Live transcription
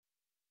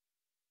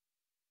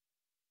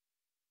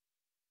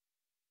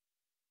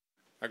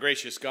Our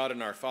gracious God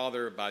and our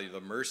Father, by the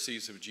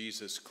mercies of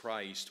Jesus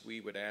Christ, we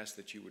would ask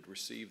that you would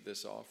receive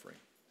this offering,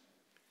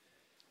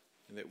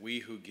 and that we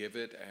who give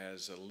it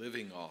as a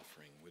living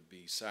offering would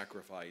be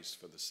sacrificed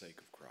for the sake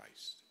of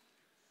Christ,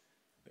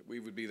 that we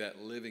would be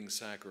that living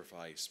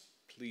sacrifice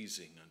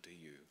pleasing unto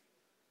you.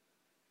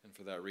 And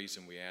for that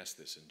reason we ask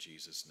this in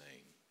Jesus'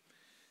 name.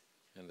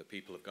 And the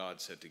people of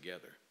God said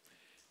together,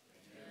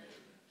 Amen.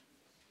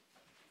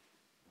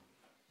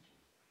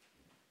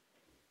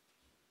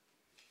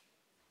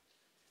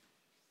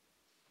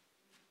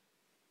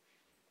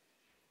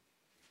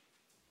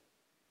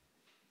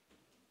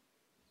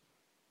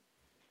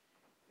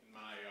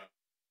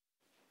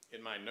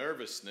 In my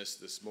nervousness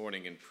this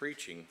morning in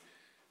preaching,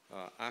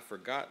 I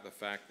forgot the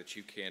fact that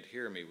you can't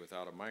hear me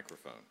without a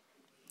microphone.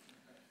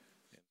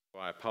 So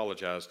I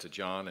apologize to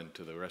John and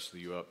to the rest of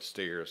you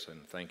upstairs,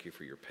 and thank you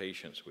for your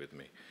patience with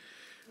me.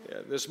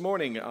 This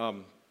morning,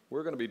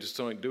 we're going to be just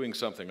doing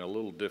something a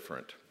little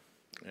different.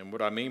 And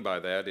what I mean by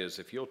that is,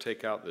 if you'll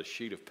take out the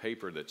sheet of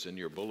paper that's in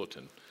your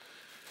bulletin,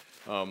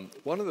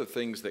 one of the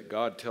things that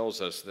God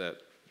tells us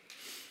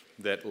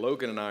that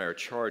Logan and I are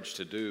charged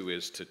to do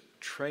is to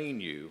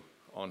train you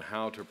on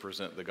how to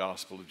present the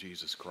gospel of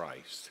Jesus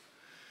Christ.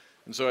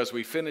 And so as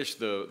we finished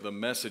the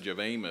message of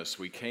Amos,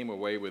 we came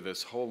away with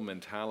this whole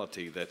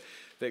mentality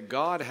that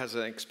God has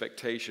an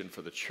expectation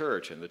for the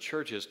church, and the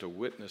church is to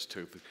witness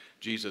to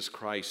Jesus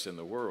Christ in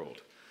the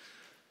world.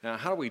 Now,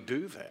 how do we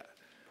do that?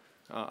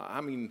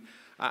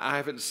 I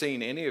haven't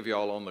seen any of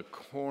y'all on the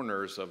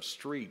corners of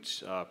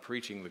streets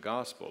preaching the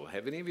gospel.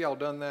 Have any of y'all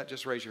done that?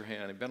 Just raise your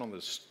hand. Have you been on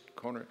this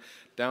corner,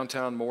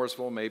 downtown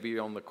Mooresville, maybe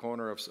on the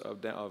corner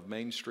of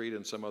Main Street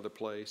and some other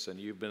place, and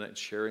you've been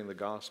sharing the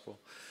gospel?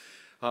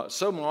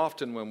 So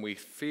often when we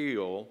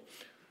feel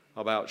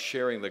about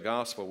sharing the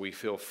gospel, we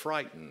feel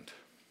frightened,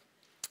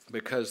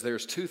 because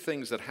there's two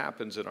things that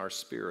happens in our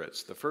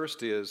spirits. The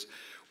first is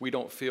we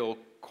don't feel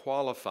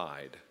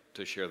qualified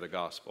to share the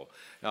gospel.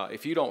 Now,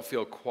 if you don't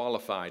feel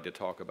qualified to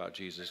talk about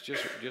Jesus,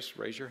 just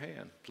raise your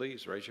hand.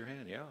 Please raise your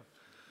hand, yeah.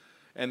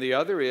 And the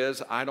other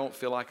is, I don't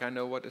feel like I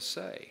know what to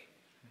say.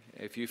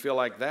 If you feel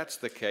like that's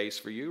the case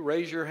for you,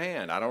 raise your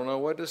hand. I don't know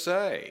what to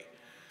say.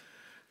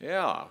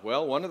 Yeah,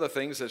 well, one of the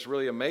things that's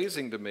really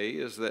amazing to me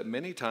is that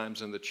many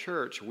times in the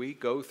church, we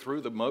go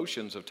through the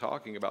motions of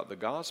talking about the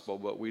gospel,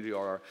 but we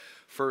are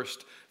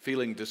first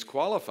feeling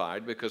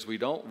disqualified because we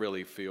don't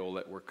really feel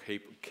that we're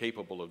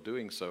capable of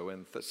doing so.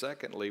 And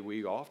secondly,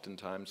 we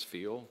oftentimes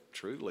feel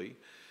truly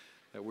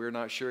that we're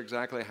not sure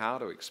exactly how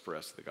to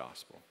express the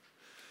gospel.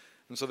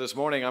 And so this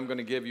morning, I'm going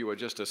to give you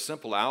just a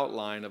simple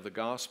outline of the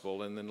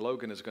gospel, and then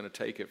Logan is going to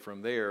take it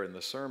from there in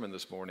the sermon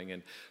this morning.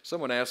 And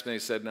someone asked me, they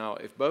said, now,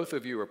 if both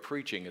of you are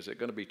preaching, is it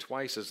going to be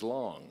twice as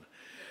long?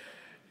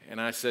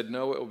 And I said,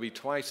 no, it will be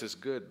twice as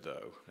good,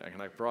 though.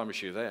 And I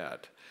promise you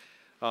that.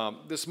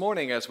 This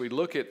morning, as we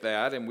look at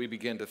that and we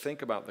begin to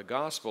think about the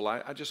gospel,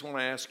 I just want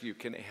to ask you,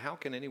 how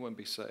can anyone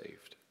be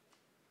saved?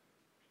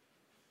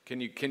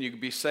 Can you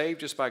be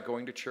saved just by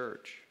going to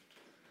church?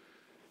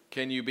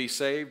 Can you be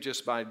saved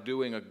just by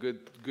doing a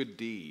good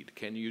deed?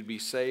 Can you be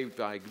saved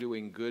by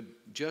doing good,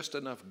 just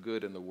enough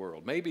good in the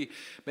world? Maybe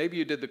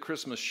you did the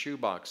Christmas shoe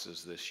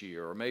boxes this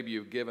year, or maybe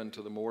you've given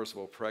to the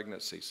Mooresville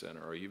Pregnancy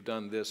Center, or you've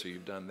done this or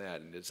you've done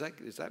that. And does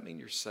that mean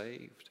you're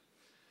saved?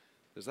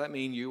 Does that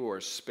mean you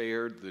are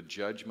spared the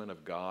judgment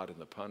of God and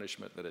the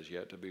punishment that is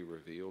yet to be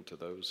revealed to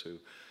those who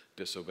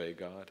disobey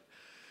God?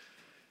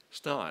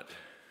 It's not.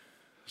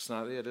 It's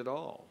not it at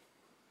all.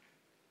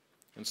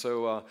 And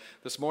so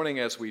this morning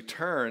as we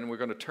turn, we're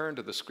going to turn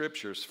to the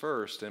Scriptures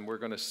first, and we're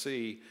going to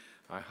see,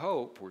 I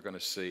hope we're going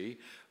to see,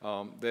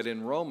 that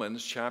in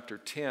Romans chapter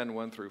 10,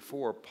 1 through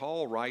 4,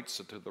 Paul writes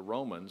to the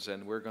Romans,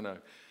 and we're going to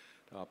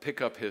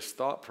pick up his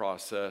thought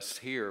process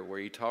here where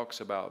he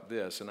talks about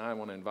this. And I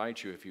want to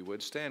invite you, if you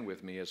would, stand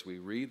with me as we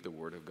read the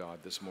Word of God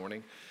this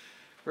morning.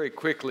 Very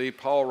quickly,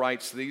 Paul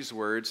writes these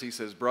words. He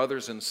says,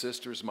 brothers and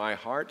sisters, my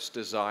heart's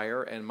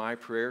desire and my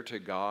prayer to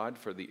God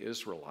for the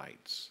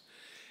Israelites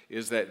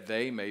is that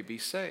they may be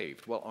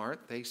saved. Well,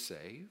 aren't they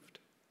saved?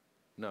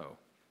 No.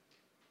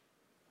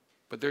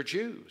 But they're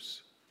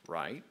Jews,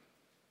 right?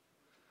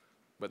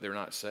 But they're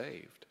not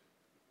saved.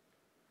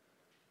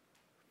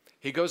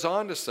 He goes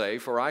on to say,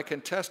 for I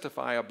can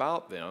testify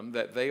about them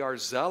that they are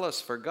zealous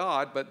for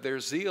God, but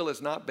their zeal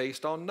is not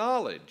based on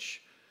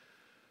knowledge.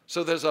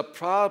 So there's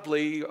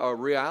probably a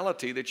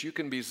reality that you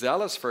can be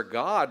zealous for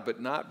God, but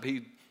not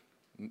be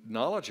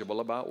knowledgeable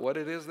about what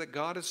it is that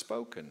God has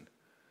spoken.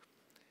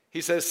 He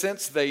says,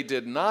 since they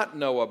did not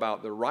know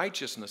about the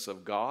righteousness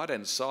of God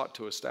and sought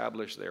to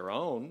establish their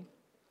own,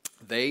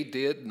 they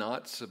did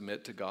not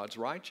submit to God's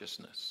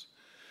righteousness.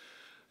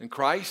 And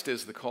Christ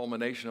is the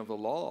culmination of the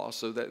law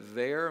so that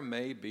there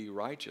may be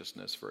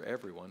righteousness for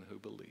everyone who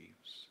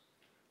believes.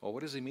 Well,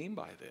 what does he mean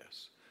by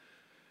this?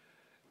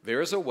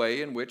 There is a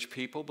way in which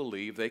people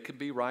believe they can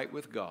be right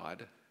with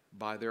God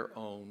by their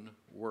own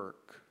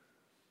work,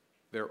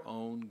 their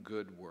own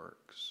good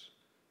works.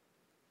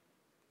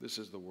 This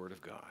is the Word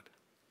of God.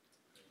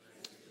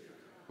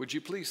 Would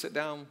you please sit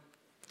down?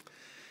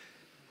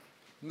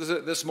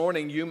 This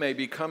morning, you may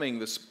be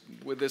coming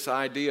with this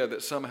idea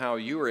that somehow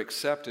you are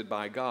accepted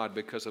by God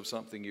because of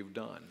something you've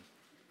done.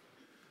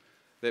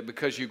 That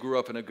because you grew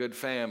up in a good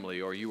family,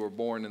 or you were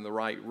born in the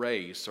right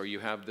race, or you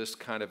have this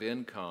kind of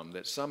income,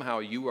 that somehow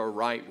you are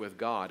right with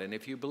God. And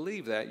if you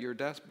believe that, you're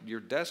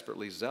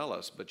desperately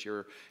zealous, but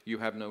you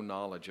have no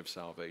knowledge of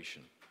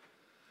salvation.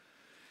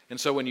 And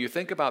so when you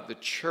think about the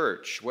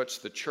church, what's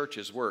the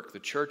church's work? The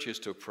church is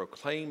to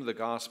proclaim the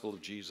gospel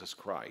of Jesus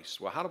Christ.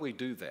 Well, how do we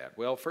do that?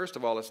 Well, first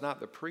of all, it's not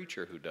the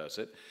preacher who does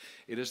it.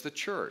 It is the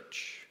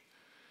church.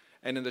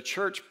 And in the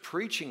church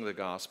preaching the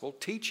gospel,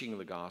 teaching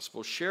the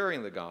gospel,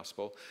 sharing the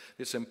gospel,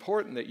 it's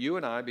important that you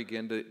and I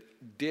begin to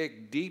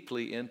dig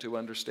deeply into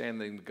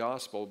understanding the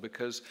gospel,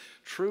 because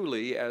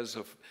truly, as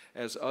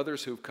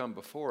others who've come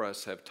before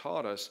us have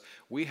taught us,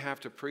 we have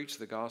to preach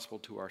the gospel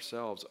to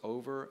ourselves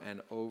over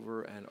and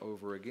over and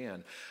over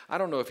again. I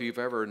don't know if you've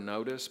ever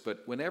noticed,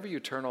 but whenever you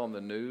turn on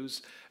the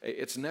news,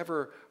 it's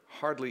never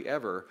hardly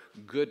ever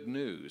good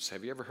news.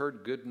 Have you ever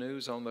heard good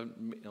news on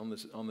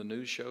the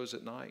news shows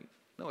at night?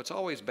 No, it's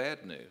always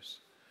bad news.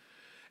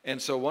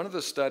 And so one of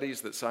the studies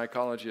that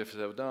psychologists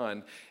have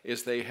done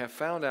is they have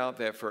found out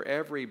that for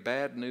every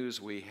bad news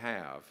we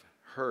have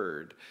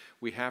heard,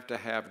 we have to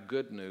have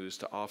good news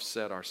to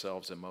offset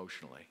ourselves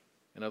emotionally.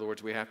 In other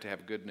words, we have to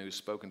have good news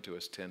spoken to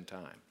us 10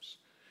 times.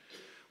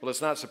 Well,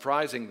 it's not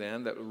surprising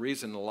then that the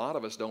reason a lot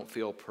of us don't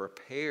feel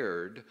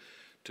prepared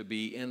to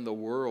be in the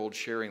world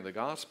sharing the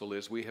gospel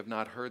is we have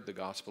not heard the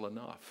gospel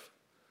enough.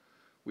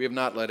 We have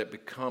not let it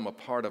become a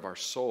part of our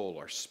soul,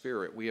 our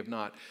spirit. We have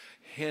not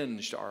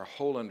hinged our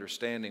whole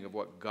understanding of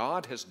what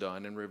God has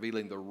done in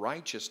revealing the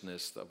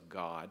righteousness of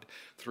God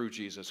through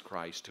Jesus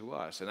Christ to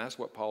us. And that's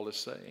what Paul is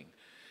saying.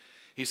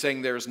 He's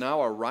saying there's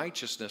now a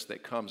righteousness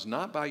that comes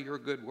not by your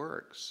good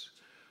works,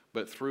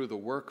 but through the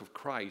work of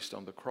Christ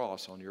on the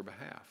cross on your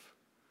behalf.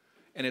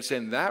 And it's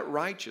in that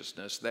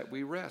righteousness that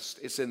we rest.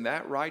 It's in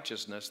that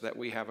righteousness that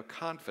we have a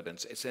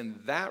confidence. It's in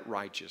that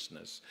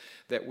righteousness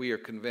that we are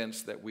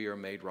convinced that we are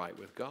made right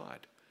with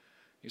God.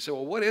 You say,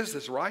 well, what is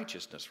this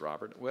righteousness,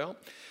 Robert? Well,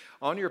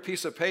 on your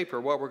piece of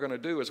paper, what we're going to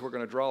do is we're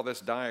going to draw this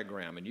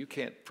diagram, and you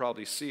can't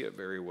probably see it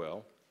very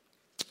well,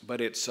 but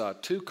it's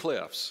 2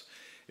 cliffs.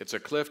 It's a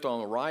cliff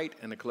on the right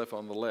and a cliff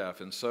on the left.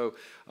 And so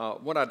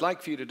what I'd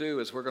like for you to do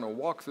is we're going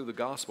to walk through the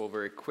gospel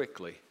very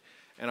quickly.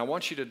 And I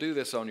want you to do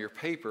this on your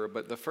paper,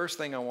 but the first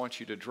thing I want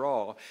you to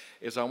draw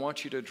is I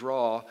want you to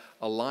draw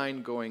a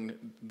line going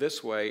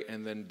this way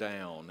and then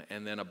down.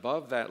 And then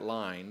above that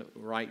line,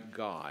 write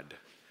God,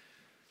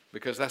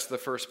 because that's the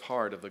first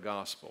part of the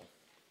gospel.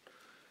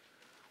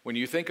 When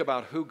you think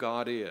about who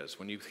God is,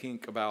 when you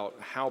think about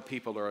how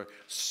people are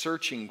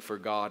searching for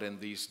God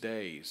in these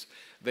days,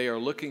 they are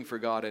looking for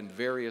God in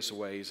various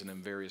ways and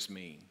in various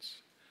means.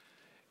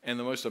 And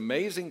the most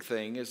amazing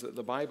thing is that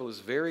the Bible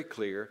is very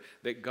clear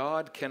that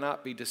God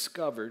cannot be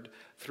discovered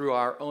through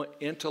our own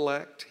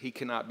intellect. He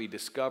cannot be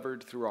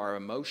discovered through our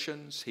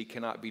emotions. He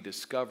cannot be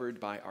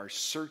discovered by our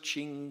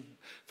searching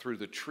through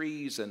the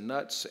trees and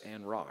nuts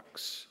and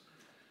rocks.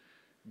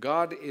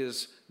 God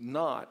is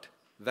not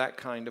that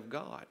kind of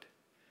God.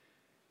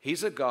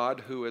 He's a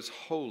God who is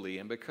holy,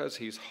 and because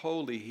He's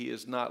holy, He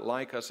is not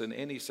like us in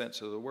any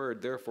sense of the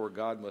word. Therefore,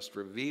 God must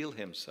reveal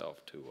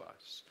Himself to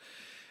us.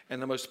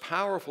 And the most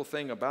powerful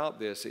thing about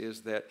this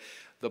is that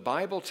the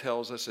Bible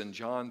tells us in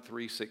John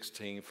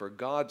 3:16, for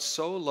God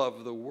so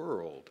loved the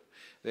world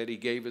that He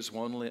gave His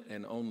one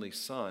and only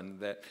Son,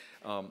 that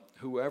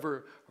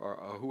whoever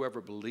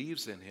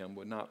believes in Him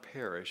would not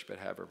perish but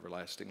have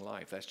everlasting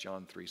life. That's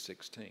John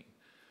 3:16.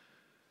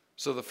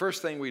 So the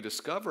first thing we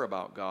discover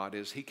about God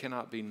is He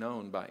cannot be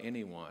known by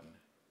anyone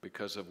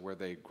because of where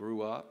they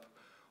grew up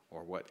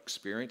or what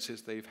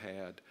experiences they've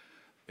had.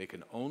 They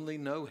can only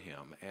know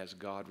Him as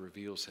God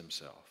reveals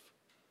Himself.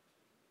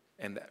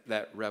 And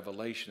that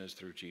revelation is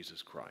through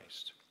Jesus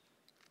Christ.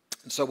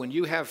 And so when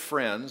you have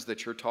friends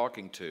that you're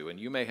talking to, and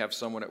you may have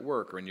someone at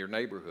work or in your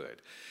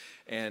neighborhood,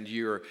 and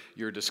you're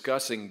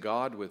discussing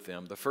God with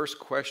them, the first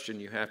question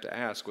you have to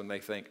ask when they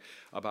think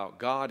about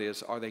God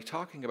is, are they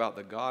talking about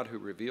the God who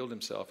revealed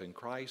Himself in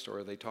Christ, or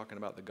are they talking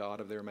about the God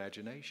of their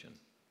imagination?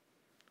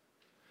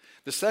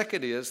 The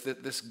second is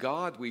that this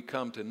God we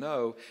come to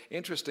know,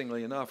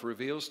 interestingly enough,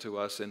 reveals to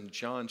us in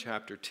John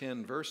chapter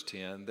 10, verse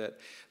 10, that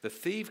the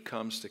thief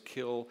comes to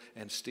kill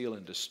and steal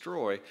and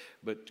destroy,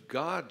 but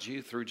God,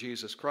 through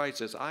Jesus Christ,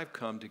 says, I've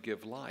come to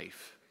give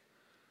life.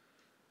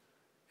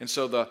 And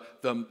so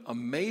the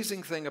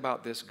amazing thing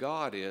about this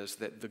God is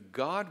that the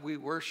God we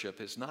worship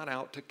is not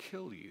out to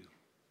kill you.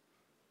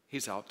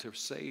 He's out to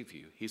save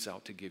you. He's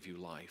out to give you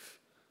life.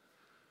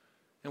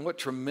 And what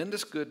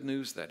tremendous good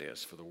news that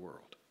is for the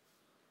world.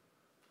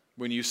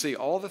 When you see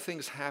all the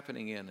things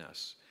happening in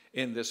us,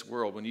 in this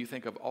world, when you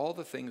think of all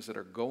the things that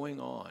are going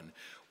on,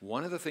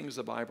 one of the things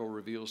the Bible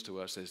reveals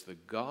to us is the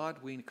God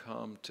we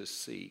come to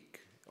seek,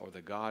 or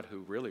the God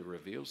who really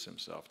reveals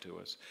Himself to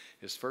us,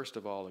 is first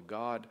of all a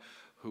God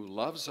who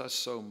loves us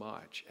so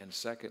much, and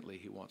secondly,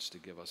 He wants to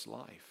give us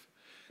life.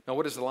 Now,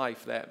 what does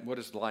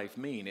life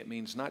mean? It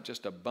means not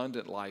just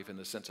abundant life in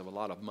the sense of a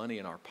lot of money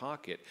in our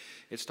pocket.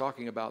 It's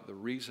talking about the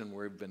reason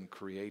we've been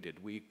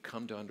created. We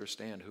come to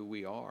understand who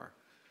we are.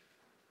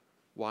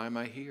 Why am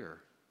I here?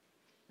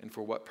 And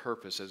for what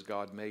purpose has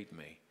God made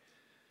me?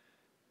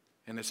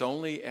 And it's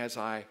only as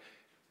I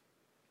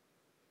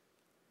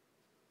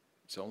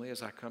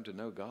come to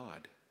know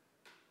God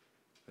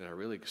that I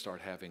really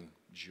start having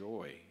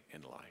joy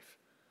in life.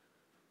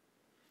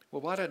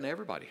 Well, why doesn't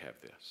everybody have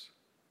this?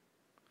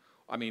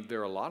 I mean, there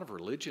are a lot of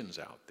religions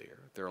out there.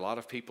 There are a lot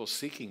of people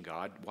seeking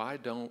God. Why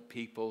don't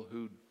people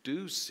who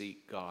do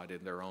seek God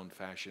in their own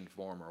fashion,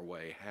 form, or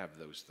way have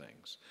those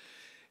things?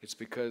 It's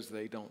because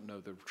they don't know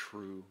the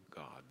true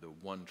God, the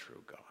one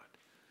true God.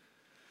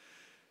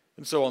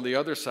 And so on the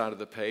other side of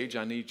the page,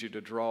 I need you to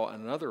draw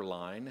another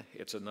line.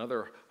 It's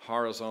another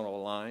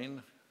horizontal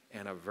line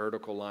and a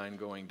vertical line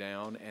going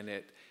down, and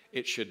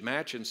it should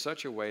match in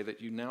such a way that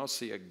you now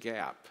see a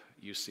gap.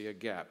 You see a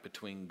gap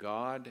between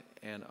God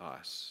and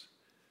us.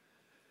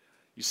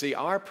 You see,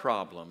 our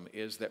problem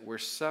is that we're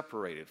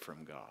separated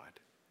from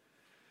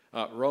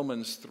God.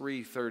 Romans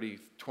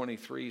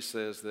 3:23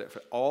 says that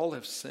all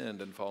have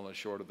sinned and fallen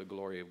short of the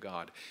glory of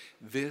God.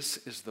 This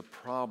is the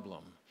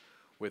problem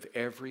with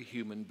every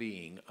human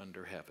being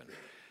under heaven.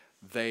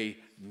 They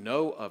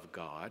know of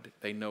God,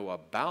 they know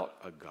about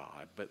a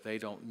God, but they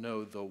don't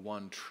know the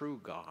one true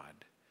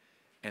God.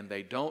 And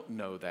they don't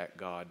know that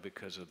God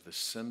because of the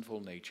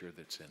sinful nature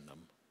that's in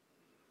them.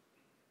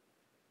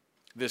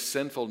 This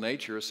sinful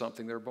nature is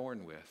something they're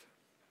born with.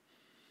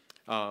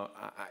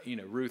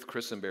 Ruth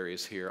Christenberry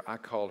is here. I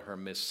call her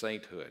Miss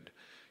Sainthood.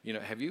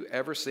 Have you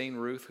ever seen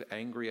Ruth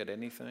angry at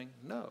anything?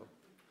 No.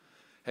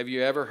 Have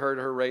you ever heard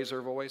her raise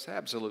her voice?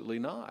 Absolutely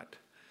not.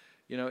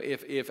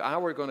 If I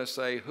were going to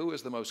say who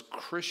is the most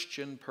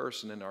Christian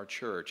person in our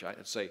church,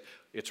 I'd say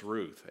it's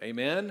Ruth.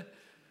 Amen?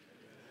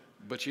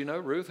 But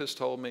Ruth has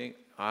told me,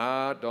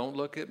 don't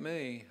look at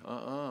me.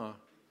 I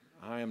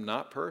am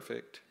not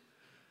perfect.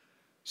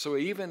 So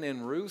even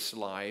in Ruth's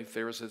life,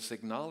 there is this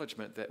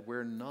acknowledgement that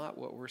we're not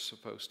what we're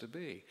supposed to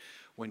be.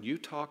 When you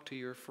talk to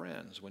your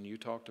friends, when you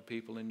talk to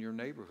people in your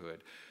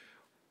neighborhood,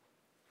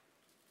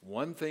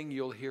 one thing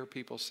you'll hear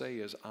people say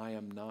is, I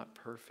am not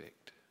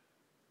perfect.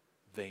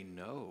 They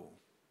know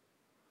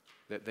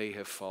that they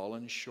have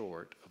fallen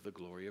short of the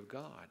glory of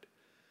God.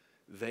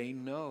 They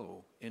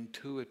know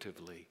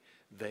intuitively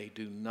they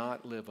do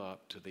not live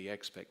up to the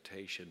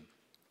expectation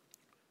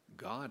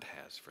God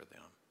has for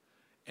them.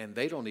 And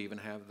they don't even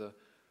have the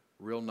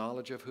real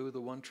knowledge of who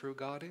the one true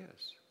God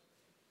is.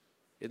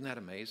 Isn't that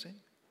amazing?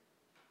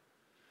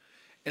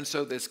 And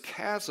so this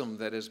chasm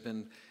that has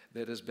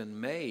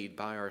been made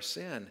by our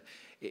sin,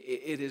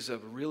 it is a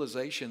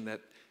realization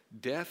that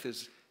death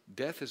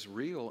is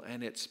real,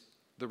 and it's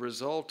the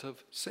result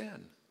of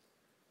sin.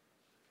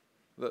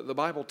 The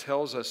Bible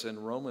tells us in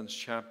Romans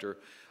chapter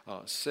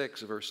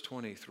 6, verse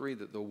 23,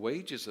 that the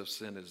wages of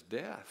sin is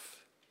death.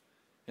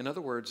 In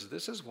other words,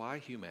 this is why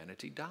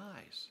humanity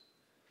dies.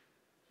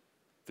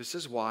 This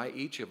is why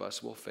each of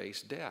us will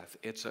face death.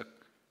 It's a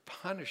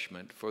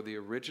punishment for the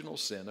original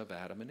sin of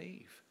Adam and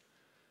Eve.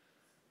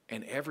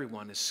 And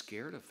everyone is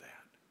scared of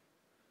that.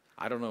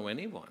 I don't know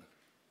anyone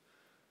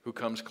who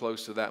comes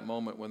close to that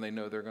moment when they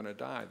know they're going to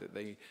die, that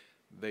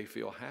they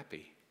feel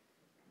happy.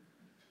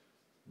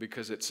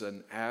 Because it's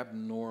an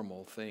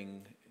abnormal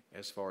thing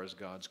as far as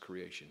God's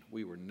creation.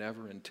 We were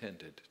never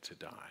intended to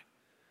die.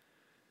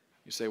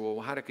 You say, well,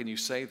 how can you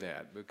say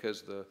that?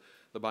 Because the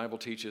Bible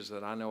teaches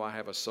that I know I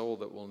have a soul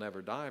that will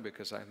never die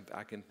because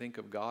I can think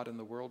of God in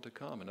the world to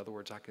come. In other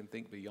words, I can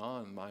think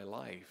beyond my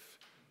life.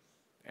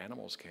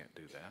 Animals can't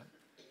do that.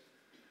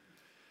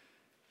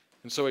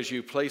 And so as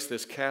you place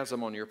this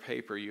chasm on your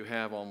paper, you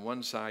have on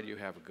one side, you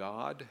have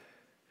God,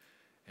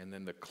 and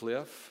then the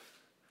cliff,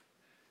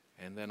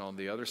 and then on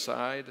the other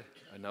side,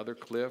 another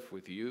cliff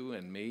with you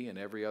and me and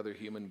every other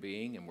human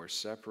being, and we're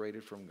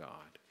separated from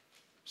God,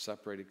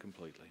 separated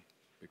completely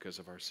because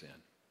of our sin.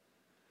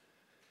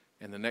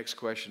 And the next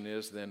question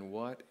is then,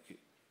 what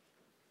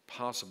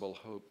possible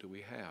hope do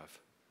we have?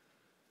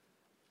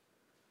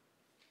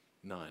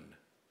 None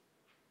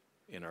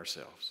in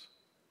ourselves.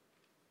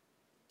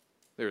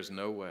 There is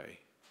no way,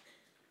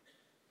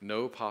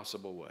 no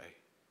possible way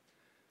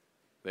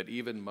that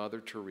even Mother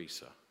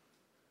Teresa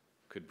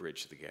could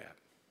bridge the gap.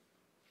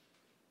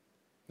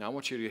 Now I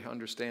want you to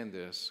understand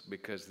this,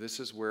 because this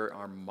is where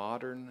our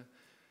modern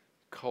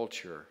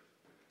culture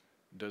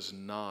does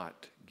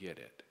not get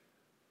it.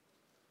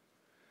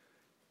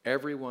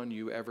 Everyone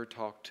you ever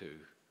talk to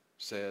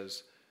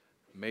says,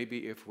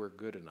 maybe if we're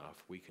good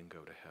enough, we can go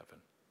to heaven.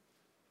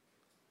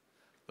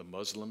 The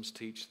Muslims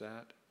teach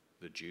that.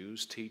 The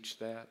Jews teach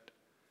that.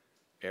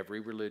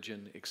 Every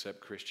religion except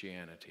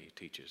Christianity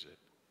teaches it.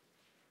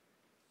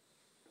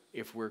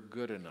 If we're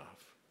good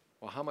enough,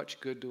 well, how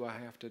much good do I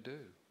have to do?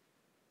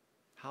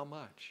 How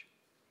much?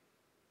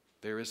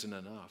 There isn't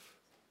enough.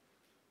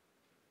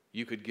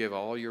 You could give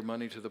all your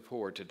money to the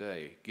poor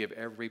today. Give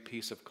every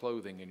piece of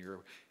clothing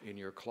in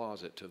your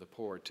closet to the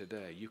poor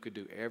today. You could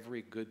do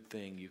every good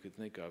thing you could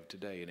think of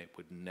today, and it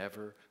would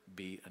never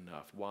be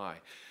enough.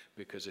 Why?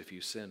 Because if you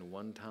sin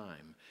one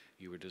time,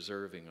 you are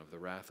deserving of the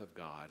wrath of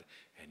God,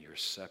 and you're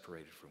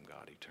separated from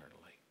God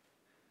eternally.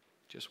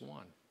 Just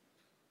one.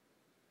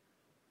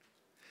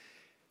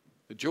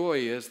 The joy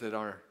is that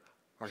our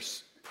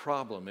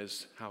problem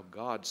is how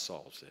God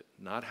solves it,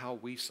 not how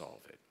we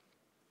solve it.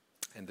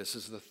 And this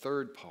is the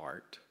third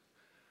part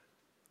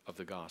of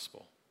the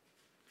gospel.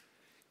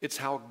 It's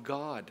how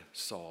God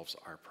solves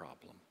our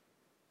problem.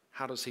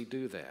 How does he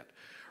do that?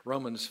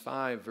 Romans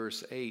 5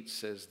 verse 8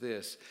 says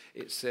this.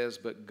 It says,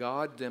 "But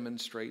God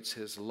demonstrates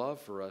his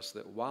love for us,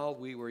 that while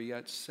we were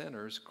yet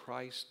sinners,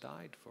 Christ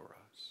died for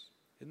us."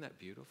 Isn't that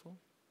beautiful?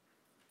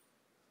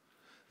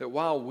 That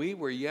while we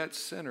were yet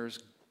sinners,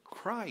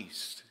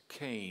 Christ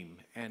came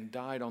and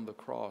died on the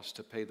cross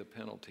to pay the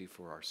penalty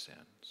for our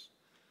sins.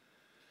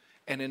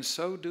 And in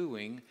so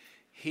doing,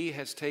 he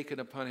has taken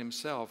upon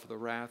himself the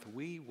wrath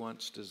we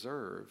once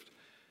deserved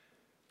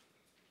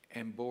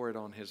and bore it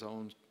on his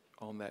own,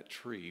 on that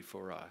tree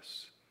for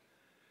us.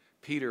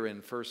 Peter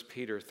in 1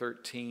 Peter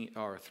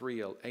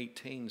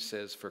 3:18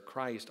 says, "For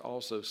Christ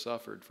also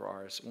suffered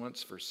for us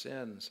once for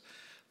sins,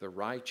 the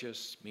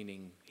righteous,"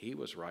 meaning he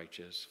was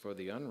righteous, "for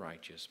the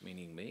unrighteous,"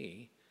 meaning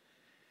me,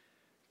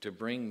 to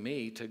bring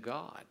me to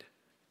God.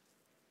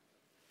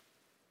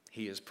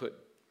 He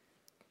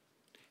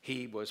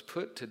was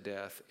put to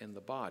death in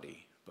the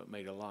body, but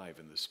made alive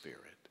in the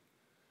spirit.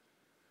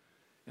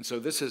 And so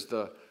this is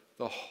the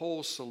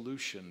whole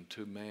solution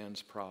to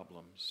man's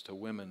problems, to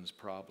women's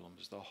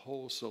problems. The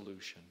whole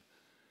solution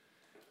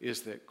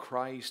is that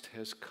Christ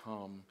has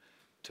come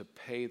to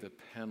pay the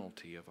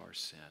penalty of our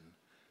sin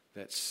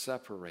that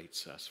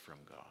separates us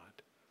from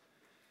God.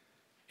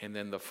 And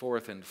then the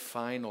fourth and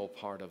final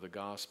part of the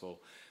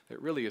gospel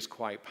that really is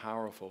quite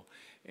powerful,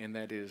 and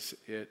that is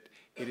it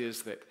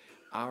is that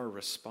our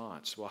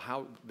response,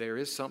 there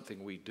is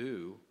something we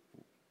do.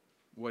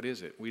 What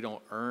is it? We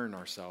don't earn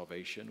our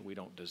salvation. We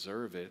don't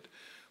deserve it.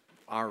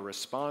 Our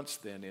response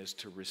then is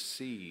to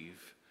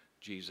receive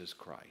Jesus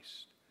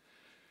Christ.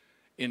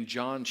 In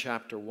John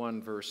chapter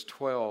 1 verse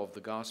 12,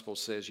 the gospel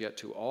says, "Yet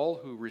to all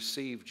who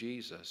receive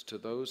Jesus, to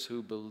those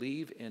who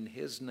believe in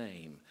his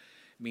name,"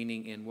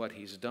 meaning in what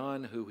he's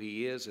done, who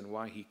he is, and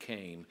why he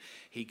came,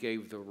 he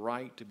gave the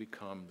right to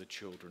become the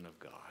children of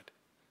God.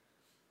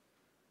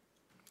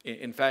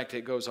 In fact,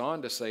 it goes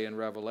on to say in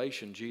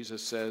Revelation,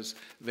 Jesus says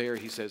there,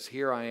 he says,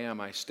 "Here I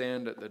am, I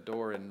stand at the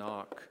door and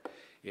knock.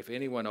 If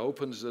anyone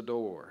opens the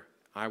door,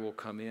 I will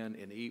come in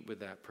and eat with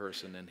that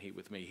person and he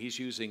with me." He's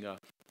using a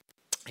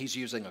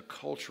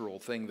cultural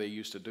thing they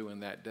used to do in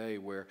that day,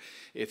 where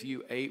if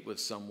you ate with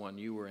someone,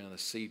 you were in a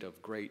seat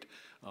of great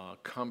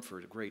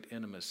comfort, great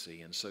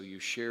intimacy, and so you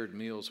shared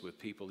meals with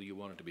people you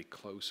wanted to be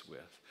close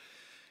with.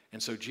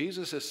 And so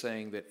Jesus is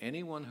saying that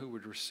anyone who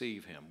would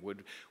receive him,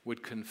 would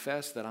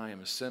confess that I am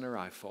a sinner,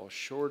 I fall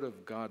short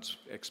of God's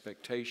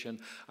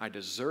expectation, I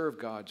deserve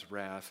God's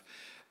wrath,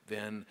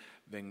 then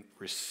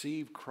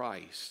receive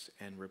Christ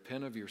and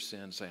repent of your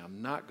sins. Say,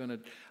 I'm not going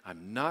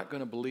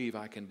to believe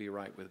I can be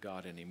right with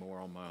God anymore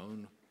on my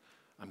own.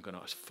 I'm going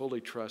to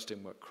fully trust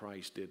in what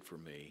Christ did for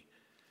me.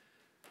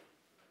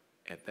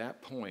 At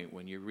that point,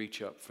 when you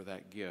reach up for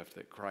that gift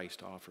that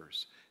Christ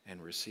offers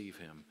and receive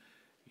him,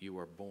 you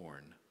are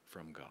born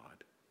from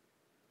God.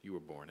 You were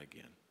born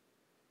again.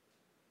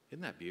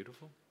 Isn't that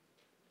beautiful?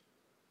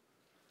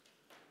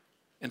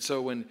 And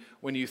so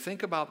when you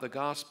think about the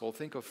gospel,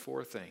 think of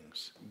four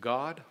things.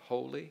 God,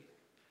 holy.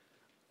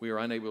 We are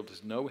unable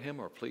to know him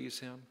or please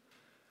him.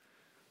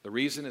 The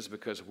reason is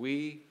because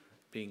we,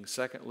 being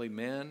secondly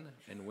men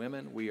and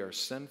women, we are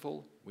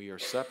sinful. We are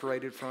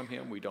separated from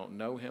him. We don't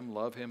know him,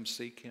 love him,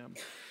 seek him.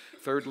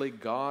 Thirdly,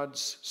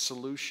 God's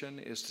solution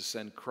is to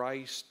send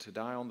Christ to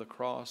die on the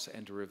cross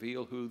and to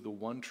reveal who the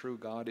one true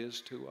God is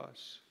to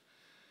us.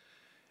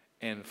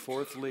 And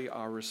fourthly,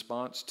 our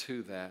response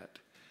to that,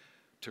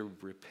 to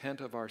repent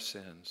of our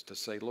sins, to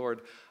say,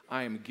 Lord,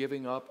 I am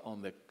giving up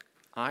on the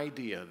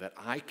idea that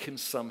I can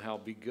somehow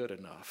be good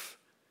enough.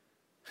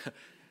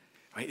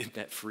 Isn't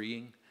that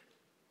freeing?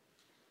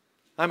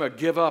 I'm going to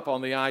give up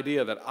on the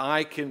idea that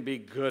I can be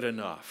good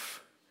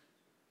enough.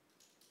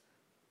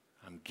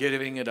 I'm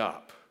giving it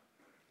up.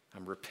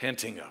 I'm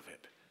repenting of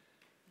it.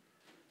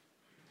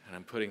 And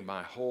I'm putting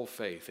my whole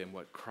faith in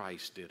what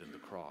Christ did on the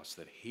cross,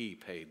 that he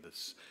paid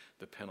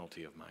the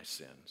penalty of my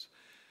sins.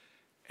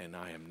 And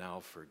I am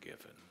now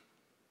forgiven.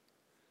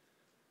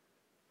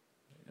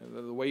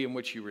 The way in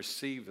which you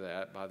receive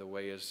that, by the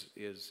way,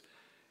 is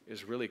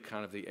really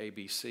kind of the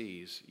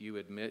ABCs. You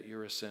admit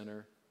you're a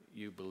sinner,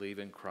 you believe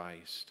in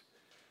Christ,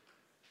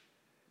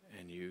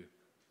 and you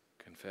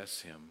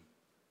confess him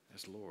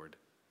as Lord,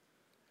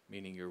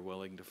 meaning you're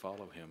willing to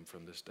follow him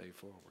from this day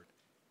forward.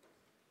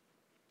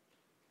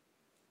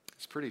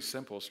 It's pretty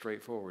simple,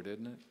 straightforward,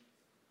 isn't it?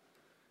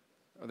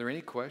 Are there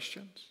any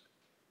questions?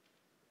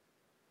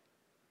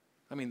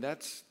 I mean,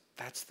 that's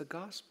the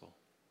gospel.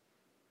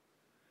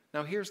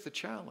 Now here's the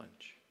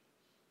challenge.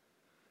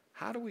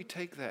 how do we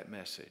take that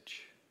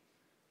message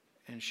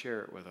and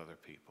share it with other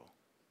people?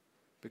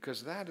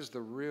 Because that is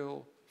the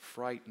real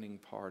frightening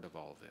part of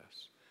all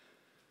this.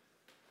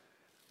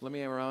 Let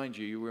me remind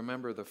you, you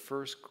remember the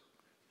first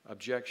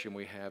objection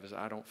we have is,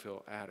 I don't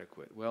feel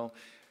adequate. Well,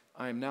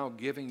 I am now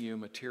giving you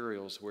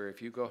materials where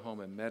if you go home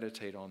and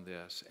meditate on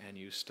this and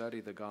you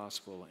study the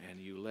gospel and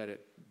you let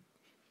it,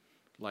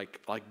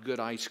 like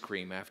good ice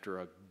cream after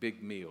a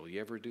big meal.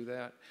 You ever do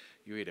that?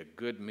 You eat a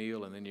good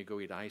meal and then you go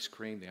eat ice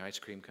cream. The ice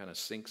cream kind of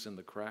sinks in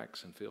the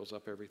cracks and fills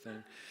up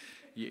everything.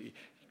 You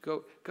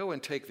go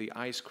and take the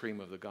ice cream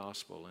of the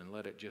gospel and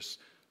let it just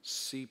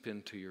seep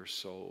into your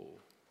soul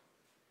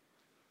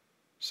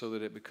so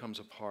that it becomes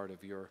a part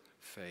of your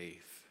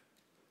faith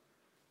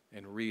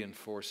and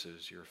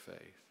reinforces your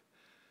faith.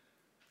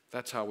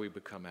 That's how we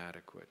become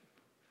adequate.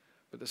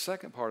 But the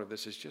second part of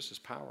this is just as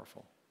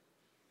powerful.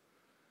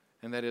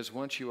 And that is,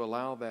 once you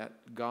allow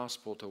that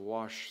gospel to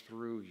wash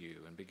through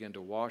you and begin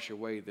to wash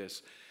away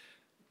this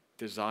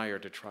desire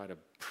to try to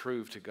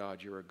prove to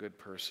God you're a good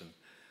person,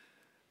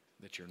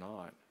 that you're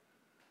not.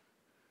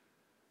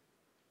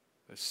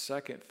 The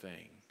second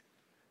thing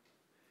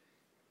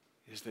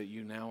is that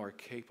you now are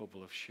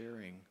capable of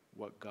sharing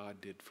what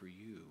God did for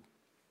you.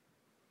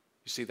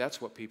 You see,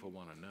 that's what people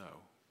want to know.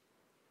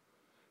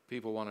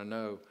 People want to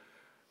know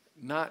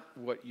not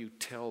what you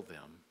tell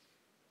them.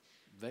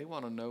 They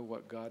want to know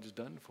what God's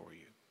done for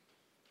you.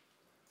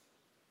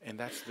 And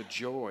that's the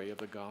joy of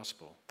the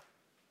gospel.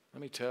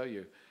 Let me tell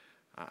you,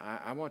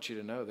 I want you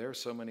to know there are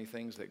so many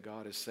things that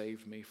God has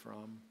saved me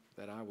from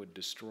that I would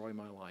destroy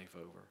my life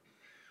over.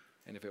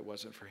 And if it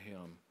wasn't for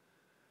Him,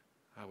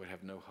 I would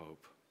have no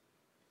hope.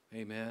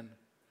 Amen.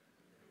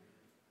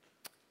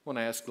 I want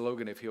to ask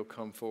Logan if he'll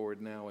come forward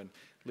now and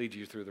lead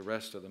you through the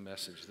rest of the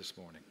message this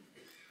morning.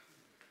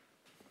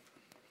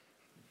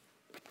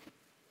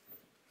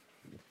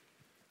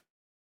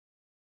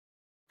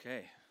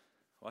 Okay.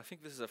 Well, I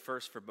think this is a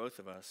first for both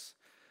of us.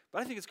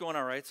 But I think it's going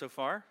all right so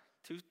far.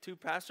 Two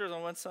pastors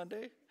on one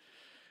Sunday.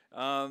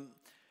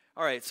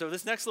 All right, so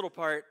this next little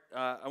part,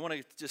 I want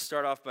to just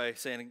start off by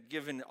saying,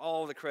 giving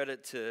all the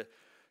credit to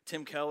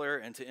Tim Keller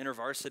and to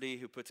InterVarsity,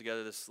 who put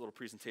together this little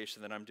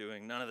presentation that I'm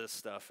doing. None of this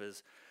stuff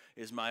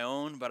is my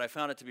own, but I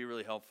found it to be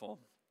really helpful.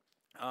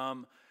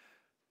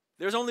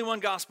 There's only one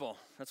gospel.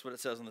 That's what it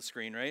says on the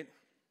screen, right?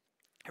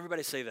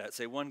 Everybody say that.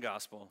 Say one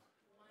gospel.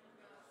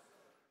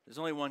 There's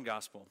only one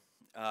gospel.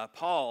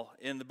 Paul,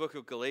 in the book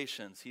of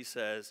Galatians, he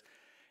says,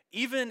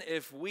 even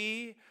if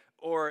we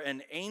or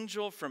an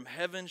angel from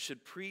heaven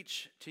should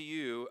preach to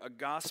you a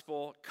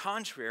gospel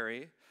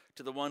contrary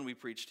to the one we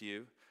preach to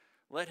you,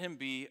 let him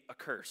be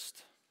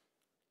accursed.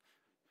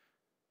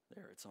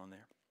 There, it's on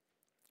there.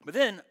 But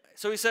then,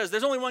 so he says,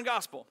 there's only one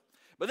gospel.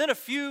 But then a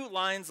few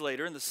lines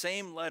later in the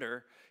same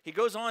letter, he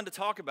goes on to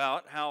talk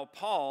about how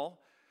Paul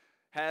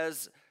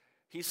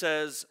he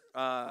says,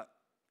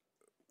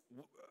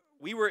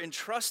 we were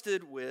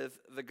entrusted with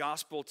the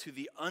gospel to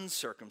the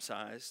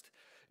uncircumcised,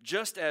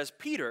 just as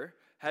Peter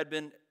had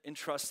been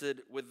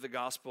entrusted with the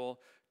gospel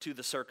to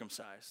the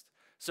circumcised.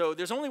 So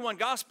there's only one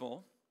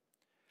gospel,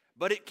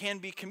 but it can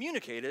be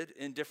communicated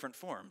in different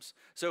forms.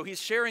 So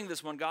he's sharing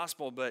this one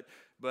gospel, but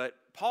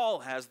Paul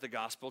has the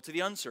gospel to the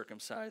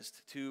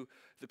uncircumcised, to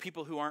the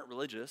people who aren't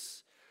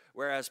religious,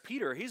 whereas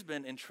Peter, he's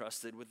been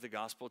entrusted with the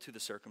gospel to the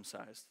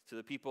circumcised, to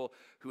the people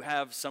who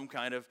have some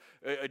kind of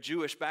a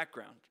Jewish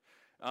background.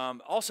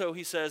 Also,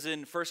 he says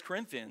in 1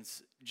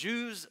 Corinthians,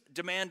 Jews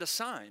demand a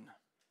sign,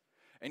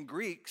 and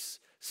Greeks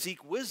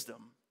seek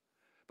wisdom,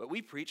 but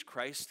we preach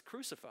Christ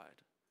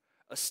crucified,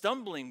 a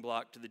stumbling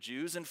block to the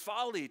Jews and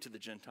folly to the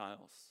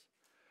Gentiles.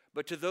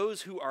 But to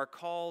those who are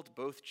called,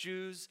 both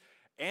Jews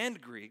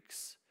and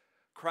Greeks,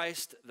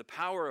 Christ, the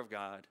power of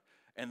God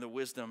and the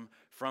wisdom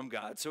from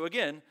God. So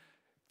again,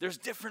 there's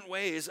different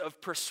ways of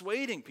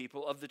persuading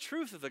people of the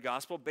truth of the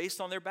gospel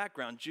based on their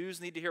background. Jews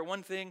need to hear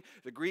one thing,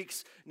 the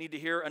Greeks need to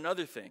hear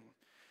another thing.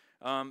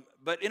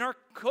 But in our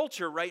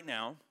culture right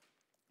now,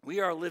 we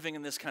are living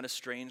in this kind of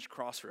strange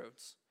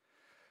crossroads.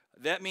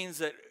 That means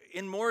that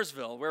in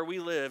Mooresville, where we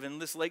live, in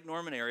this Lake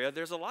Norman area,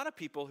 there's a lot of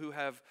people who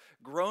have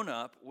grown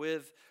up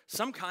with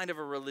some kind of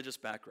a religious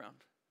background.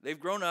 They've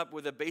grown up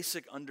with a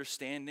basic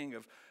understanding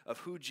of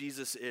who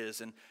Jesus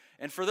is.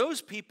 And for those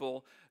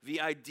people,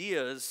 the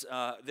ideas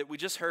that we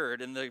just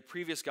heard in the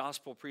previous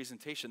gospel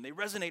presentation, they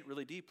resonate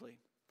really deeply.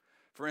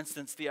 For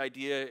instance, the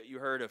idea you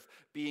heard of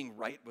being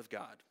right with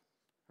God,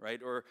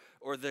 right?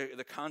 Or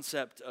the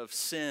concept of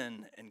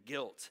sin and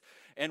guilt.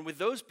 And with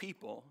those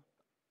people,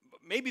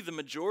 maybe the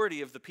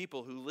majority of the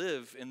people who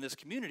live in this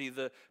community,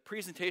 the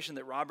presentation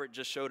that Robert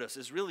just showed us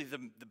is really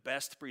the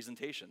best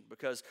presentation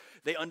because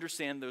they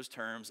understand those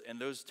terms and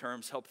those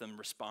terms help them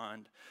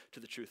respond to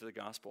the truth of the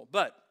gospel.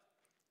 But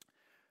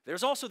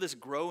there's also this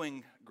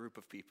growing group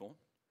of people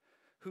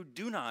who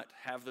do not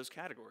have those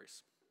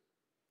categories.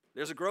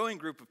 There's a growing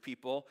group of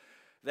people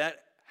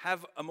that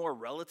have a more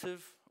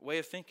relative way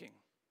of thinking.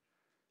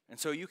 And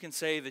so you can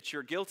say that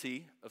you're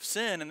guilty of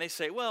sin, and they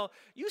say, well,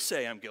 you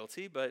say I'm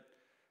guilty, but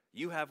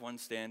you have one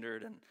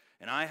standard,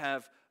 and I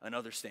have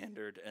another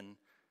standard. And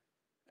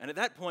at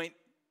that point,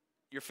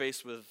 you're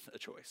faced with a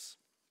choice.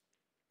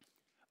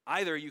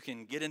 Either you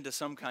can get into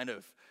some kind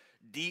of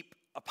deep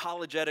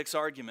apologetics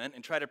argument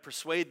and try to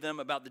persuade them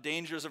about the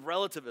dangers of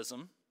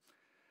relativism,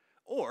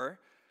 or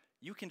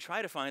you can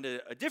try to find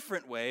a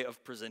different way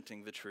of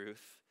presenting the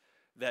truth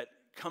that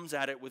comes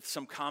at it with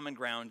some common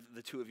ground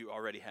the two of you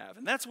already have.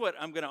 And that's what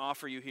I'm going to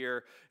offer you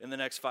here in the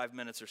next 5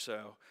 minutes or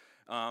so.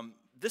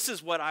 This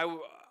is what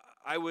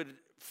I would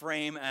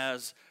frame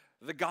as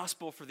the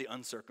gospel for the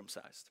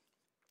uncircumcised.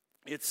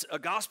 It's a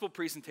gospel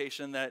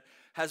presentation that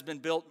has been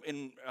built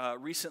in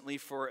recently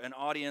for an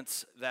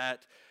audience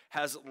that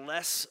has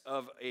less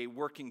of a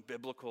working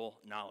biblical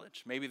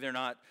knowledge. Maybe they're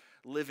not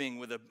living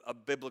with a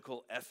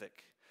biblical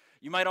ethic.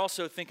 You might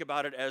also think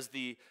about it as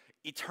the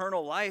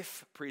eternal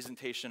life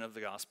presentation of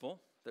the gospel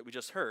that we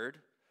just heard,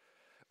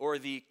 or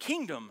the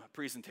kingdom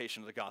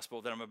presentation of the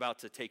gospel that I'm about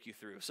to take you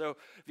through. So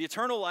the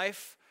eternal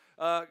life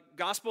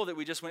gospel that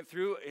we just went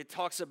through, it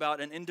talks about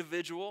an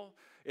individual.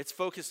 It's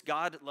focused,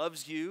 God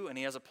loves you and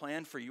he has a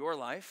plan for your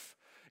life.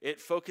 It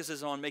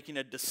focuses on making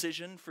a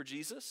decision for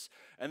Jesus.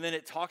 And then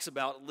it talks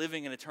about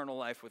living an eternal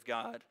life with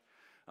God.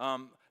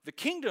 The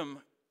kingdom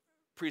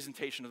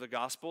presentation of the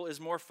gospel is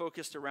more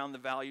focused around the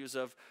values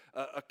of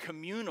a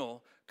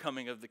communal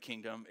coming of the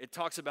kingdom. It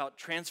talks about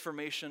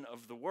transformation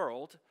of the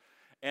world.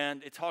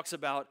 And it talks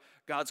about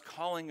God's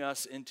calling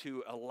us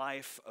into a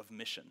life of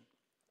mission.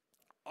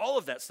 All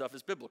of that stuff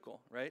is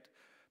biblical, right?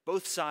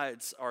 Both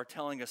sides are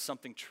telling us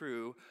something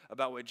true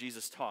about what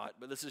Jesus taught,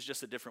 but this is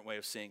just a different way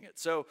of seeing it.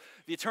 So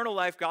the eternal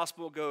life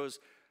gospel goes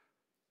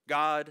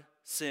God,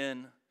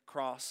 sin,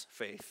 cross,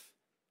 faith,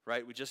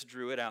 right? We just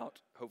drew it out,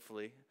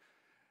 hopefully.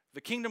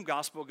 The kingdom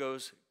gospel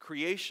goes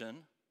creation,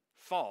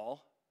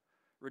 fall,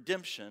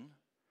 redemption,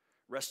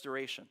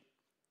 restoration.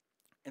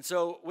 And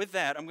so with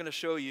that, I'm going to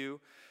show you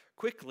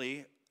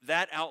quickly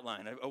that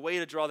outline, a way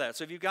to draw that.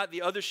 So if you've got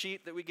the other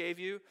sheet that we gave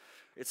you,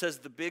 it says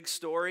the big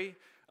story.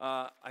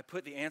 I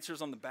put the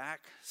answers on the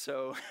back,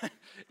 so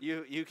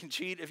you can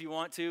cheat if you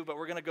want to, but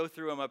we're going to go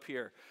through them up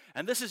here.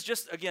 And this is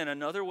just, again,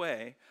 another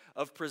way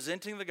of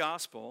presenting the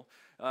gospel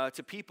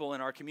to people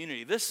in our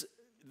community. This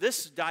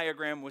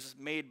diagram was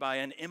made by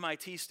an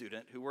MIT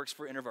student who works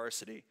for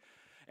InterVarsity,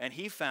 and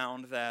he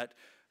found that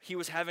he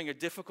was having a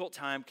difficult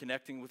time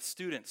connecting with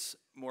students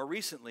more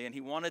recently, and he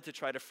wanted to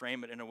try to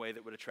frame it in a way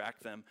that would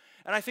attract them.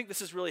 And I think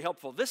this is really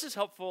helpful. This is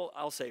helpful,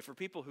 I'll say, for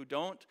people who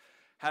don't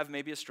have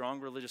maybe a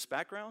strong religious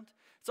background.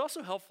 It's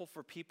also helpful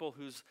for people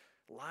whose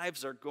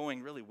lives are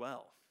going really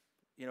well.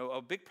 You know,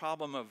 a big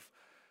problem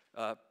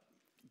of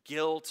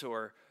guilt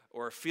or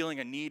feeling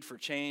a need for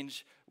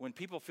change, when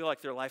people feel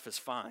like their life is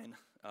fine,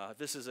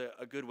 this is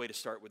a good way to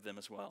start with them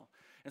as well.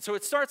 And so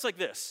it starts like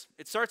this.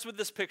 It starts with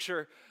this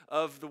picture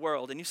of the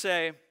world. And you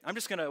say, I'm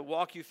just going to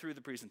walk you through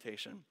the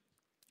presentation.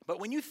 But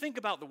when you think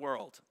about the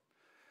world,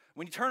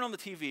 when you turn on the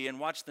TV and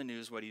watch the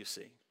news, what do you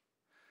see?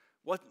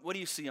 What do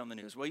you see on the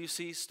news? Well, you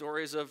see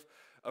stories of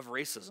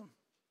racism.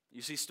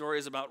 You see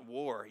stories about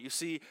war. You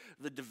see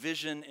the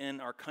division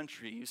in our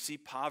country. You see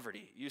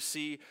poverty. You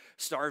see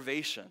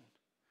starvation.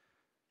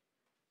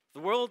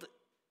 The world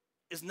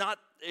is not,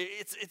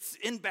 it's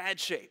in bad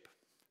shape.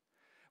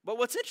 But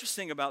what's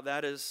interesting about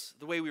that is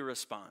the way we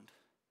respond.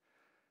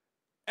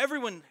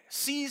 Everyone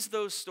sees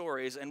those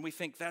stories and we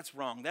think that's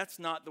wrong. That's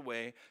not the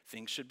way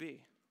things should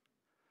be.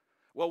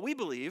 Well, we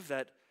believe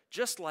that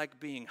just like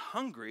being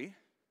hungry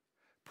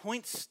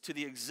points to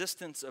the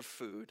existence of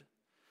food,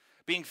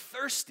 being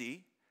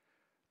thirsty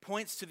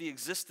points to the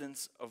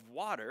existence of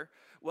water,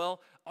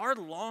 well, our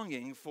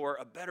longing for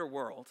a better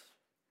world,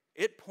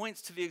 it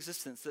points to the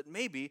existence that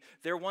maybe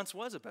there once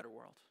was a better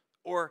world,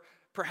 or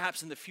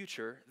perhaps in the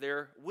future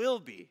there will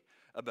be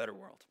a better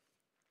world.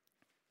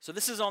 So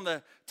this is on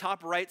the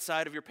top right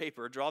side of your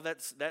paper. Draw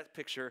that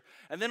picture.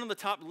 And then on the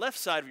top left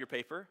side of your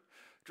paper,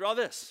 draw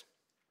this.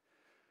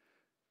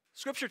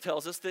 Scripture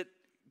tells us that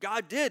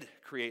God did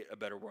create a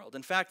better world.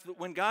 In fact,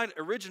 when God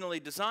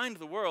originally designed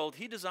the world,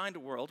 he designed a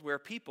world where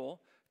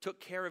people took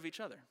care of each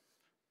other,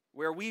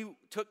 where we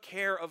took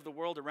care of the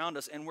world around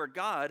us, and where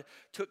God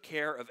took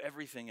care of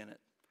everything in it,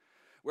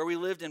 where we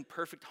lived in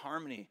perfect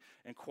harmony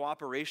and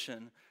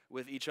cooperation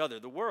with each other.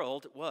 The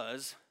world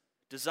was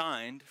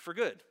designed for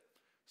good.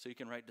 So you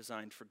can write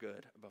designed for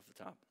good above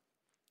the top.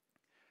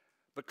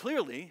 But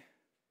clearly,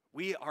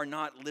 we are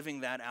not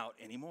living that out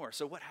anymore.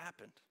 So what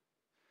happened?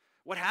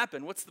 What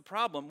happened? What's the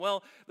problem?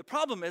 Well, the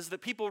problem is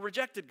that people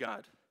rejected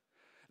God.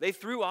 They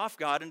threw off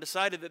God and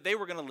decided that they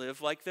were going to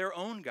live like their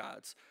own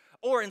gods.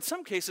 Or in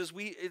some cases,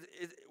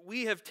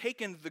 we have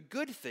taken the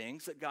good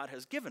things that God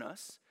has given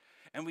us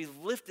and we've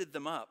lifted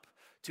them up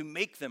to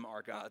make them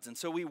our gods. And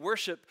so we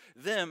worship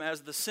them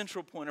as the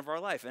central point of our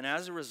life. And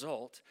as a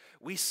result,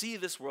 we see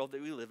this world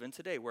that we live in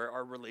today, where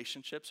our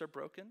relationships are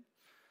broken,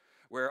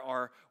 where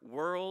our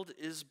world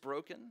is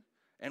broken,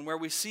 and where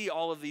we see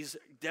all of these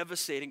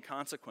devastating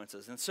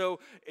consequences. And so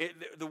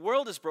the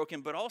world is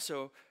broken, but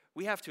also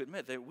we have to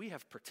admit that we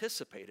have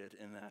participated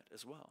in that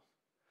as well,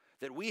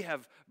 that we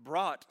have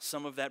brought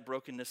some of that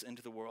brokenness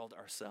into the world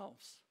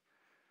ourselves.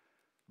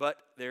 But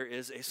there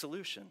is a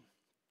solution.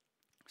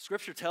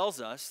 Scripture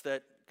tells us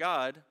that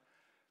God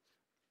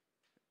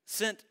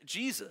sent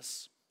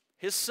Jesus,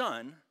 his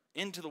son,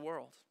 into the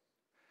world.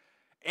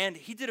 And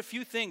he did a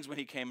few things when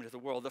he came into the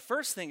world. The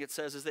first thing it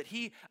says is that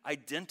he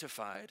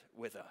identified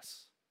with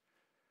us.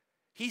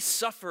 He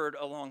suffered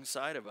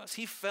alongside of us.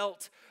 He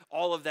felt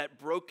all of that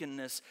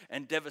brokenness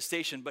and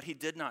devastation, but he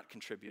did not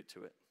contribute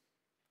to it.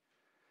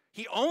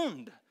 He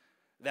owned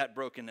that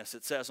brokenness,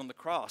 it says on the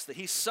cross, that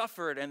he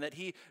suffered and that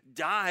he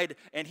died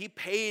and he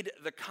paid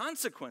the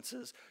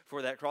consequences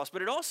for that cross.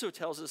 But it also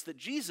tells us that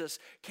Jesus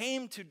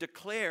came to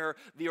declare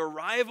the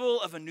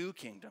arrival of a new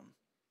kingdom,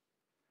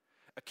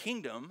 a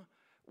kingdom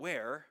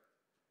where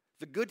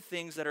the good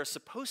things that are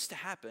supposed to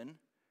happen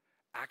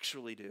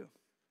actually do.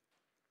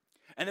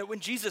 And that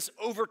when Jesus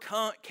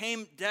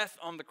overcame death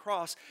on the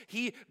cross,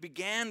 he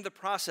began the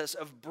process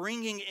of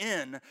bringing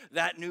in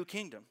that new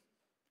kingdom.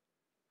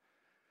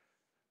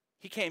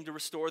 He came to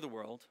restore the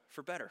world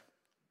for better.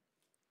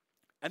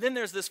 And then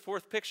there's this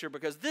fourth picture,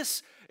 because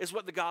this is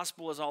what the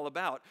gospel is all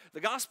about. The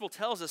gospel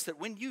tells us that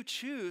when you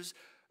choose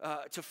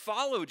to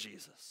follow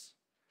Jesus,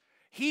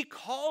 he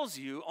calls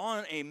you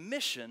on a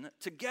mission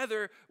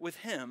together with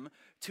him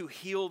to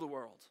heal the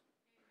world,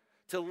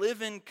 to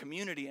live in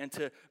community and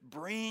to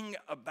bring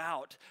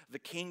about the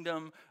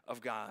kingdom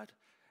of God.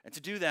 And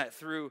to do that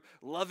through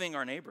loving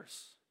our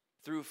neighbors,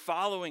 through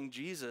following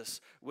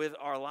Jesus with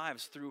our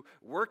lives, through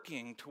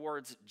working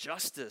towards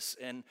justice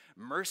and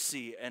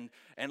mercy and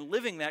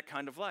living that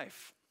kind of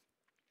life.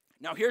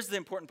 Now, here's the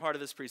important part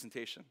of this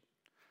presentation.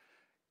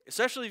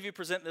 Especially if you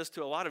present this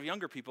to a lot of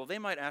younger people, they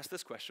might ask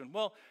this question: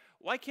 well,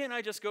 why can't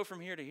I just go from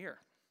here to here?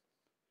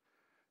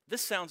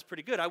 This sounds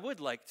pretty good. I would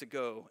like to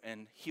go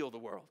and heal the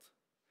world.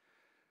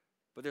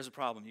 But there's a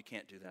problem. You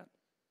can't do that.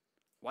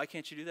 Why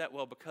can't you do that?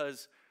 Well,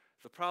 because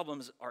the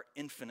problems are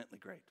infinitely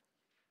great.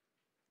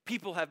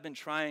 People have been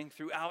trying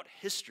throughout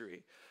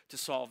history to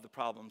solve the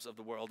problems of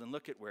the world, and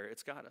look at where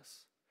it's got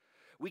us.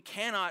 We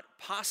cannot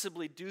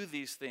possibly do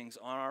these things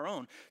on our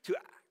own. To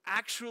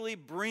actually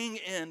bring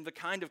in the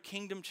kind of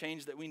kingdom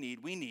change that we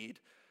need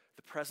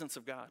the presence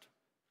of God.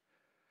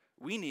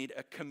 We need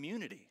a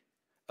community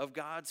of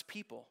God's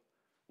people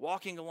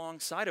walking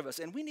alongside of us,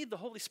 and we need the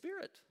Holy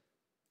Spirit.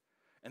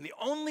 And the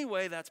only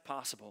way that's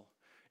possible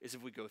is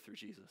if we go through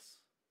Jesus.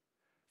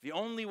 The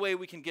only way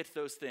we can get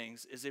those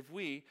things is if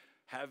we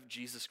have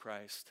Jesus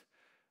Christ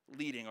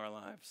leading our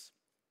lives.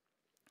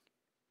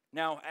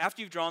 Now,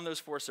 after you've drawn those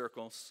four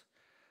circles,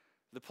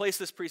 the place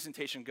this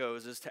presentation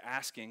goes is to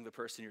asking the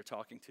person you're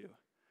talking to.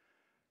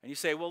 And you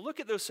say, well, look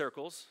at those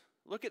circles,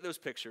 look at those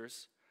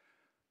pictures.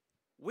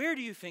 Where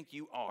do you think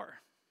you are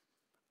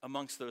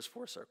amongst those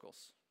four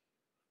circles?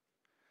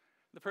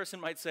 The person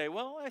might say,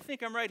 well, I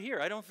think I'm right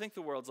here. I don't think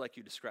the world's like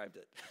you described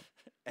it.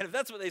 And if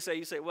that's what they say,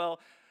 you say, well,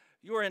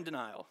 you're in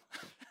denial.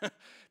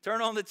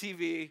 Turn on the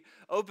TV,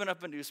 open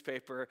up a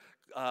newspaper,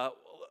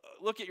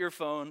 look at your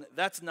phone.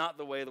 That's not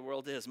the way the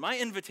world is. My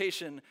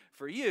invitation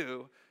for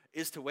you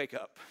is to wake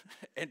up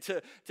and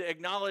to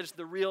acknowledge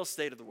the real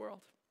state of the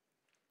world.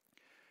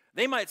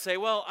 They might say,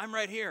 well, I'm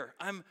right here.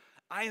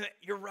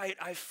 You're right.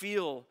 I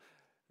feel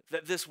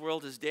that this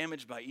world is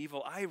damaged by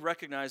evil. I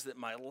recognize that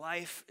my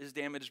life is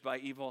damaged by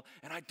evil,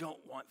 and I don't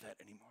want that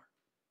anymore.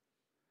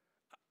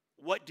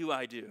 What do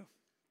I do?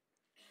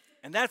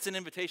 And that's an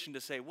invitation to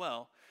say,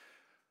 well,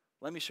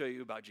 let me show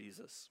you about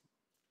Jesus.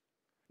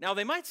 Now,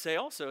 they might say,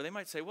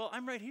 well,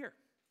 I'm right here.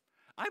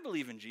 I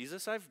believe in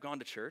Jesus. I've gone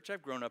to church.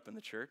 I've grown up in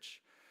the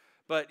church.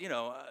 But,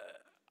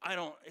 I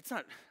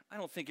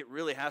don't think it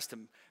really has to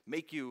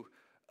make you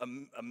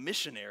a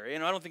missionary,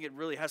 and I don't think it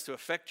really has to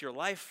affect your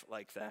life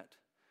like that.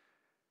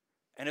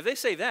 And if they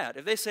say that,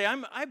 if they say,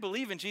 I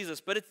believe in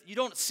Jesus, but you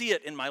don't see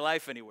it in my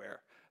life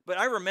anywhere. But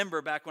I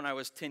remember back when I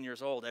was 10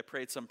 years old, I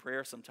prayed some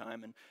prayer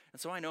sometime, and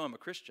so I know I'm a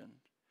Christian.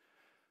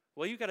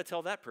 Well, you got to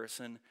tell that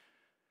person,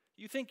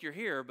 you think you're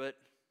here, but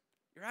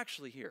you're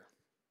actually here.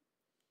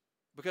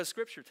 Because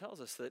Scripture tells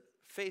us that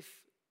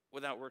faith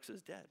without works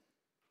is dead.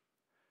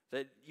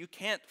 That you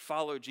can't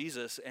follow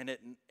Jesus and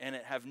it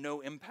have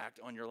no impact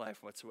on your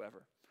life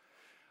whatsoever.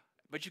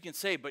 But you can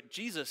say, but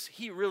Jesus,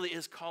 he really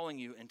is calling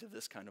you into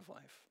this kind of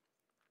life.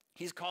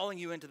 He's calling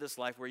you into this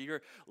life where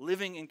you're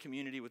living in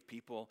community with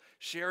people,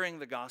 sharing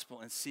the gospel,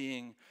 and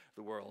seeing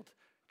the world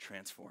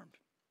transformed.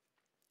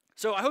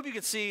 So I hope you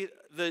can see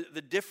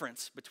the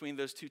difference between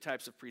those two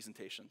types of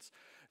presentations.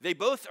 They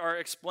both are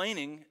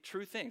explaining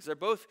true things. They're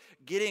both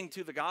getting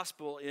to the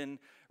gospel in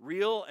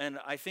real and,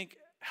 I think,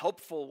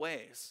 helpful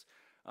ways.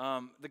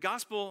 The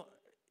gospel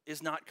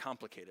is not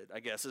complicated, I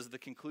guess, is the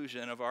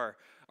conclusion of our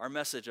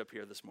message up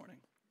here this morning.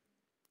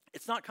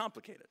 It's not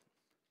complicated.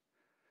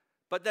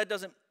 But that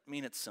doesn't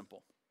mean it's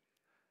simple.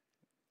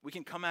 We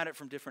can come at it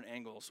from different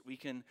angles. We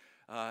can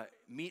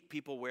meet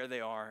people where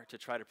they are to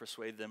try to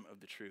persuade them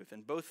of the truth.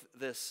 And both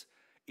this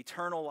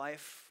eternal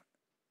life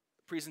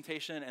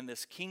presentation and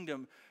this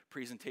kingdom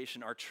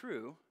presentation are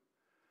true,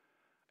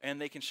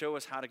 and they can show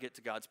us how to get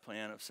to God's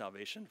plan of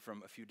salvation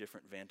from a few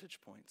different vantage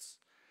points.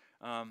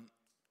 I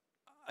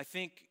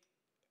think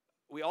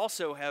we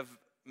also have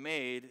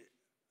made,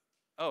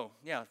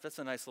 that's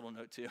a nice little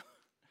note too.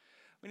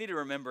 We need to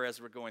remember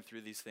as we're going through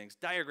these things,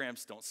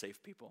 diagrams don't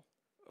save people,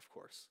 of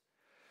course.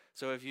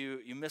 So if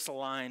you miss a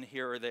line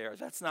here or there,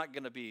 that's not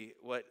going to be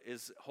what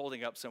is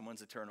holding up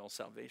someone's eternal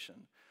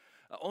salvation.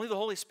 Only the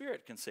Holy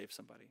Spirit can save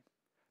somebody.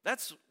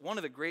 That's one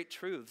of the great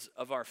truths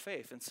of our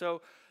faith. And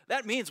so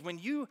that means when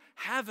you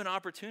have an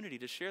opportunity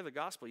to share the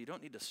gospel, you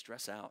don't need to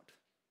stress out.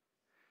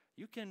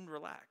 You can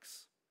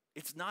relax.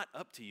 It's not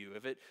up to you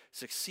if it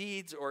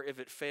succeeds or if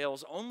it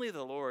fails. Only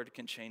the Lord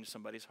can change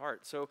somebody's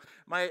heart. So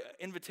my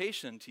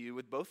invitation to you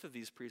with both of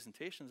these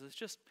presentations is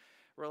just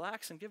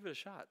relax and give it a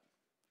shot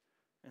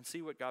and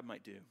see what God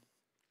might do.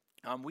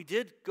 We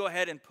did go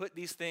ahead and put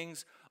these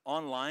things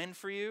online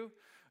for you.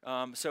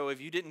 So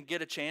if you didn't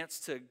get a chance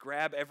to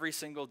grab every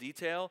single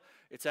detail,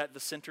 it's at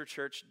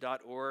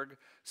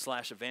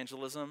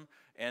thecenterchurch.org/evangelism,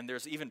 and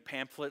there's even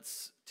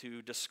pamphlets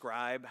to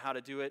describe how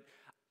to do it.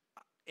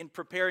 In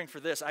preparing for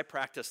this, I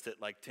practiced it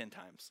like 10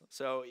 times.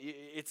 So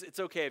it's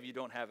okay if you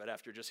don't have it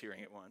after just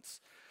hearing it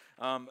once.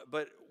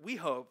 But we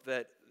hope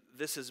that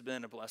this has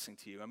been a blessing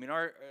to you. I mean,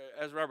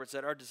 as Robert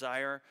said, our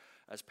desire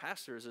as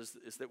pastors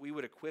is that we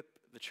would equip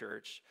the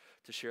church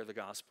to share the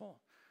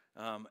gospel.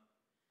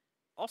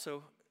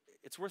 Also,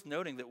 it's worth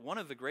noting that one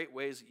of the great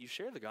ways that you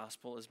share the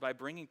gospel is by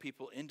bringing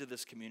people into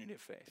this community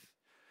of faith.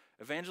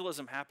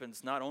 Evangelism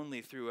happens not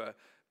only through a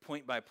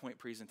point-by-point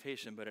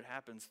presentation, but it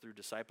happens through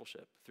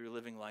discipleship, through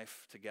living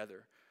life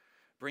together,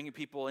 bringing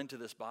people into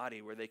this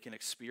body where they can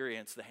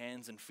experience the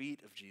hands and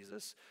feet of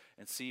Jesus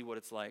and see what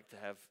it's like to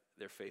have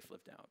their faith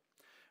lived out.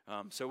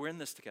 So we're in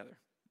this together.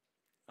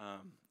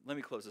 Let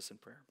me close this in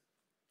prayer.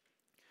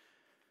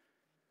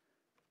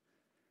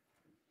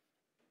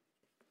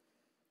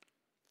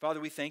 Father,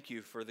 we thank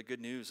you for the good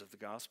news of the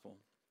gospel.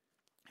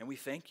 And we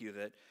thank you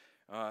that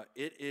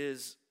it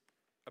is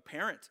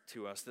apparent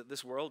to us that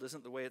this world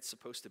isn't the way it's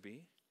supposed to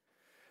be.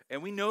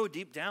 And we know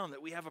deep down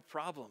that we have a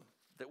problem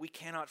that we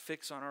cannot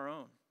fix on our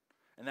own.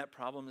 And that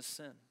problem is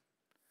sin.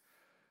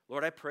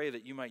 Lord, I pray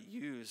that you might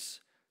use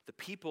the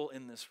people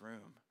in this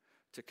room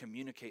to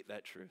communicate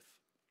that truth.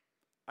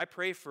 I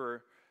pray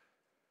for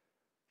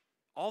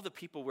all the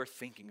people we're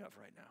thinking of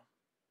right now.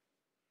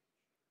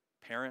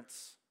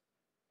 Parents,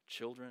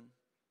 children,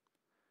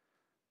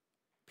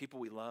 people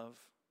we love,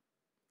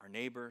 our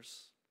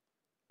neighbors,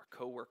 our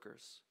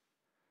coworkers.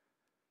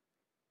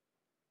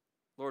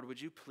 Lord,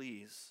 would you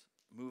please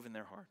move in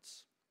their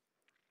hearts?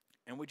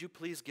 And would you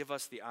please give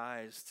us the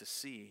eyes to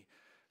see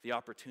the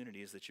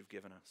opportunities that you've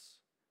given us?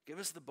 Give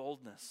us the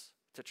boldness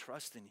to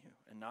trust in you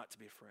and not to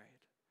be afraid.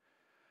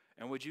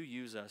 And would you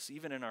use us,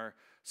 even in our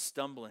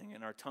stumbling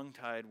and our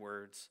tongue-tied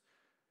words,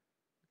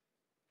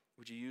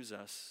 would you use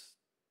us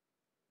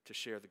to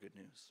share the good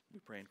news? We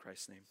pray in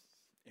Christ's name.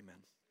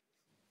 Amen.